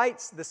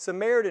invites the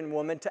Samaritan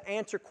woman to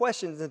answer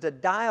questions and to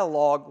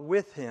dialogue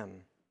with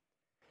him,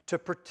 to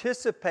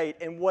participate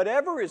in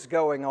whatever is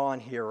going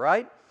on here,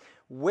 right?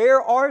 Where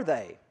are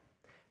they?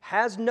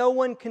 Has no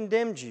one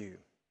condemned you?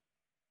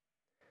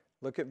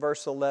 Look at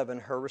verse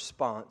 11, her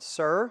response.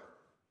 Sir,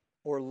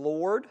 or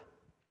Lord,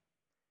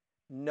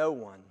 no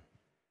one.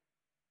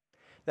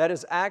 That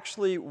is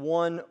actually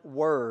one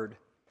word.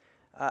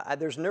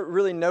 There's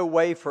really no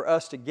way for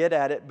us to get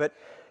at it, but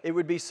it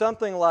would be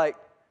something like,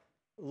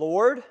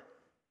 Lord,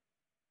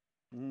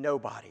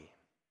 nobody.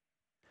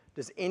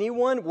 Does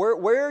anyone,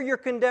 where are your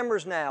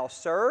condemners now,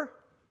 sir?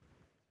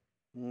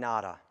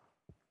 Nada.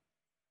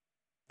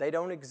 They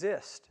don't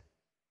exist.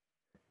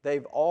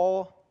 They've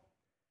all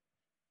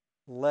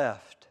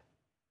left.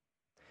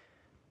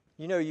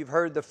 You know, you've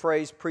heard the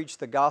phrase, preach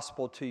the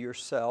gospel to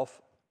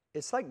yourself.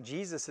 It's like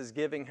Jesus is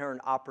giving her an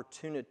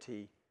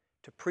opportunity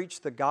to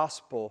preach the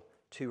gospel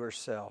to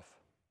herself.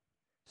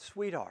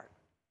 Sweetheart,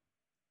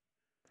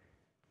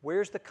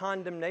 where's the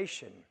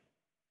condemnation?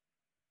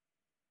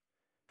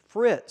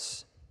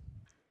 Fritz,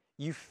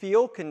 you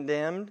feel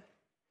condemned.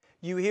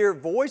 You hear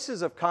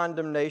voices of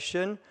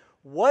condemnation.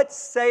 What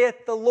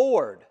saith the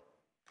Lord?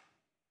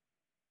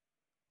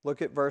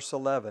 Look at verse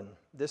 11.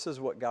 This is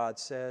what God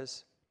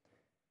says.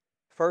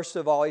 First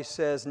of all, he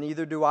says,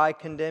 neither do I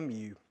condemn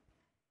you.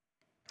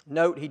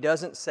 Note, he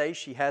doesn't say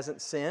she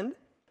hasn't sinned.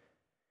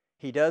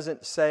 He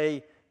doesn't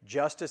say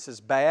justice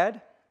is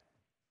bad.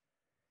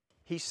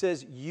 He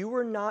says, you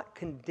are not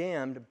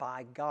condemned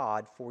by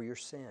God for your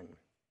sin.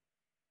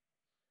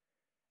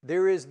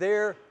 There is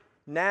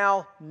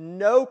now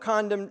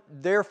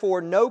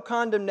therefore no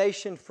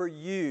condemnation for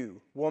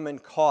you, woman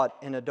caught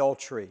in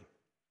adultery.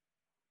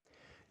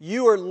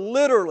 You are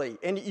literally,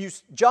 and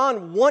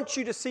John wants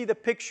you to see the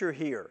picture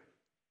here.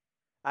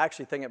 I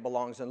actually think it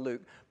belongs in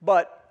Luke.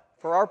 But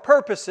for our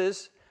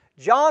purposes,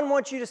 John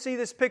wants you to see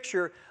this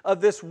picture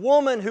of this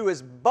woman who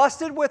is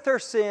busted with her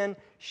sin,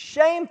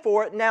 shame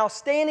for it, now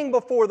standing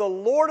before the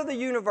Lord of the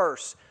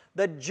universe,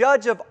 the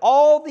judge of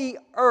all the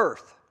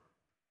earth.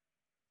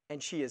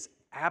 And she is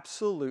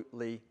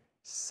absolutely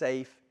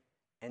safe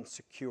and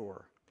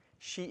secure.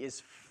 She is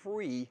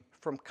free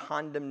from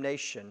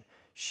condemnation.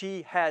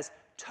 She has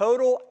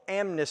total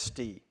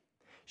amnesty.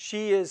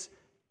 She is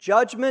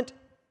judgment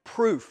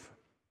proof.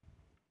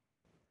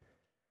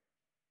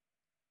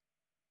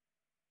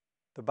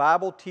 The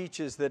Bible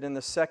teaches that in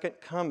the second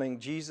coming,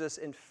 Jesus,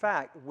 in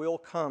fact, will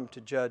come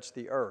to judge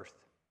the earth.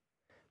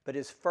 But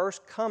His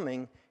first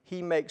coming,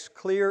 He makes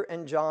clear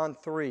in John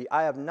 3,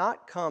 I have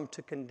not come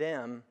to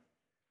condemn,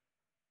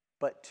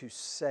 but to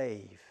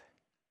save.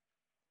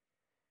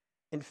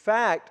 In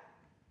fact,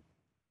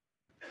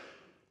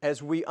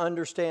 as we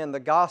understand the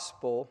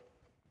gospel,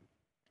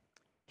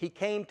 He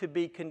came to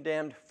be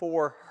condemned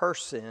for her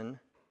sin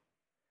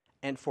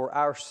and for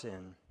our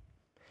sin.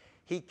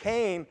 He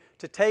came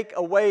to take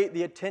away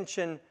the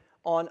attention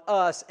on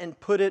us and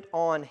put it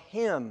on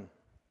Him.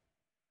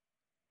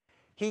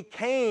 He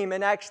came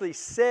and actually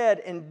said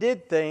and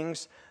did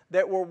things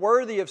that were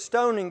worthy of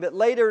stoning, that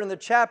later in the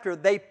chapter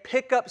they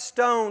pick up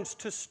stones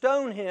to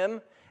stone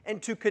Him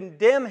and to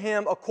condemn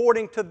Him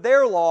according to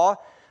their law,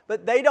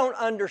 but they don't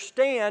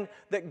understand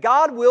that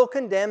God will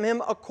condemn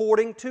Him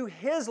according to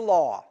His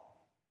law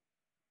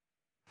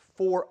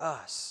for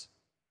us,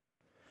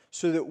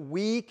 so that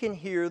we can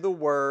hear the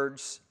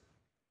words,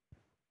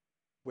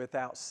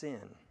 without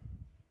sin.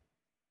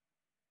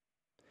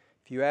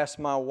 If you ask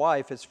my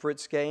wife, is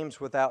Fritz Games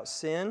without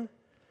sin?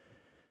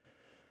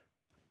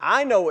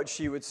 I know what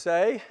she would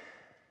say,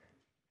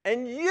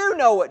 and you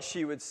know what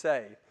she would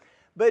say.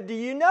 But do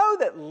you know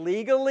that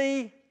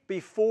legally,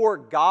 before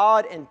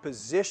God and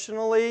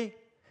positionally,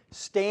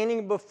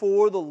 standing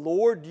before the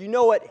Lord, do you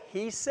know what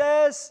He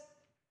says?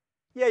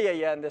 Yeah,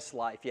 in this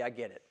life. Yeah, I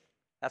get it.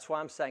 That's why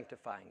I'm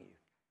sanctifying you.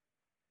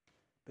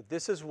 But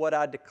this is what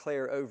I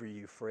declare over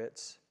you,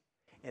 Fritz.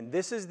 And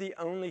this is the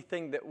only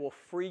thing that will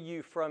free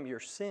you from your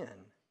sin.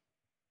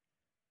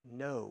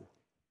 No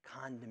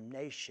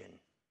condemnation,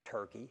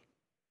 turkey.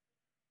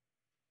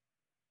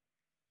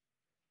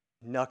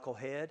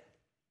 Knucklehead.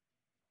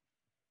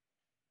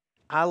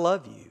 I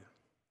love you.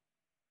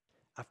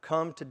 I've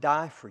come to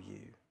die for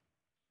you.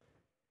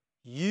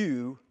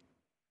 You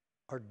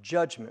are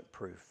judgment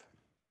proof.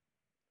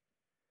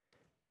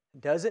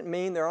 Doesn't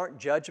mean there aren't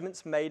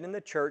judgments made in the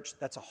church.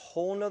 That's a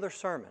whole nother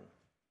sermon.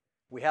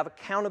 We have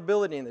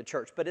accountability in the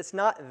church, but it's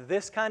not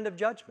this kind of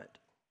judgment.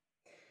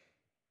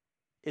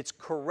 It's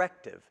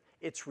corrective.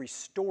 It's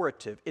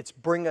restorative. It's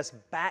bring us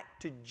back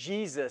to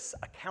Jesus'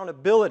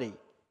 accountability.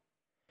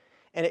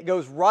 And it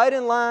goes right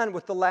in line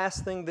with the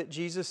last thing that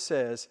Jesus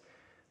says.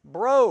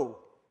 Bro,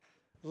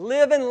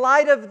 live in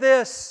light of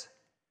this.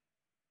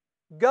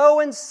 Go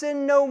and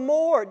sin no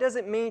more. It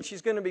doesn't mean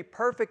she's going to be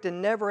perfect and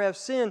never have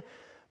sin,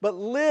 but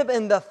live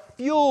in the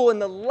fuel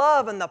and the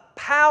love and the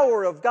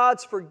power of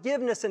God's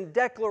forgiveness and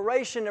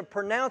declaration and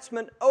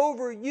pronouncement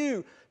over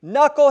you.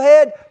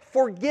 Knucklehead,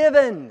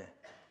 forgiven.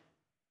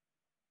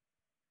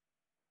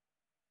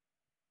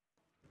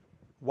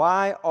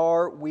 Why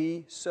are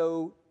we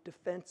so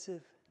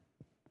defensive?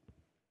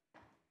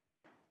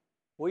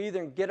 We'll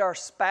either get our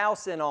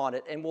spouse in on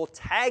it and we'll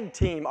tag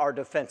team our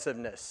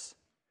defensiveness.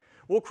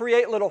 We'll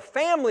create little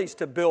families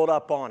to build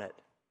up on it.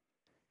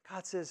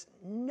 God says,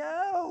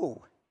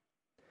 no.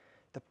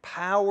 The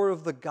power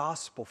of the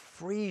gospel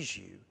frees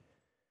you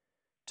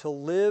to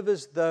live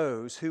as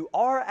those who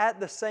are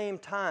at the same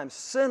time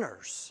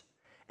sinners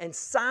and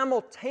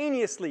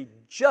simultaneously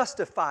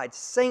justified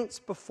saints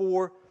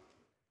before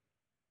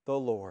the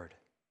Lord.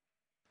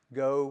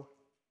 Go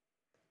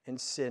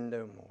and sin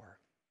no more.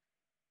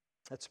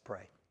 Let's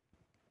pray.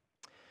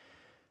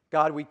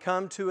 God, we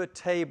come to a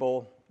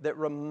table that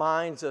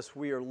reminds us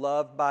we are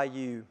loved by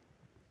you.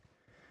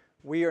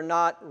 We are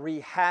not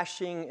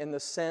rehashing in the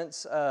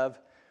sense of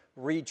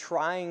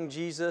retrying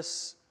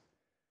Jesus.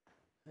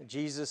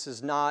 Jesus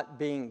is not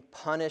being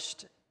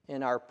punished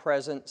in our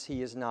presence.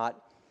 He is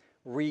not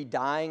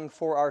re-dying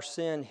for our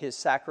sin. His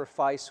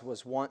sacrifice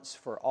was once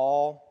for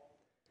all.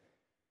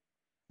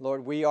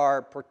 Lord, we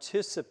are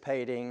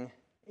participating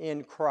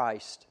in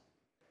Christ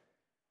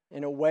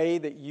in a way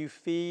that you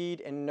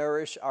feed and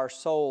nourish our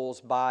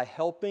souls by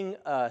helping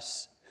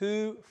us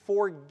who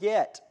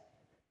forget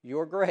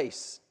your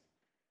grace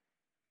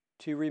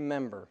to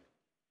remember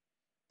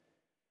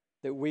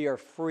that we are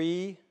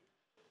free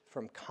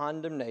from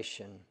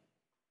condemnation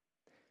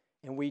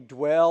and we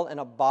dwell in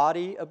a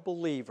body of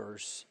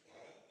believers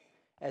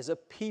as a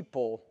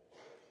people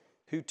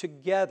who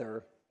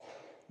together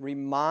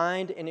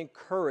remind and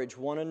encourage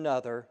one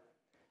another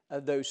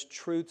of those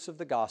truths of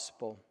the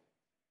gospel.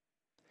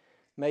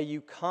 May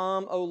you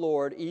come, O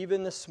Lord,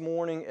 even this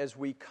morning as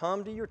we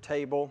come to your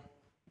table,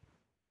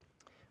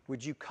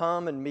 would you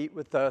come and meet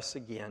with us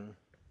again?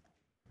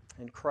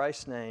 In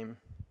Christ's name,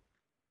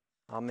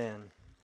 amen.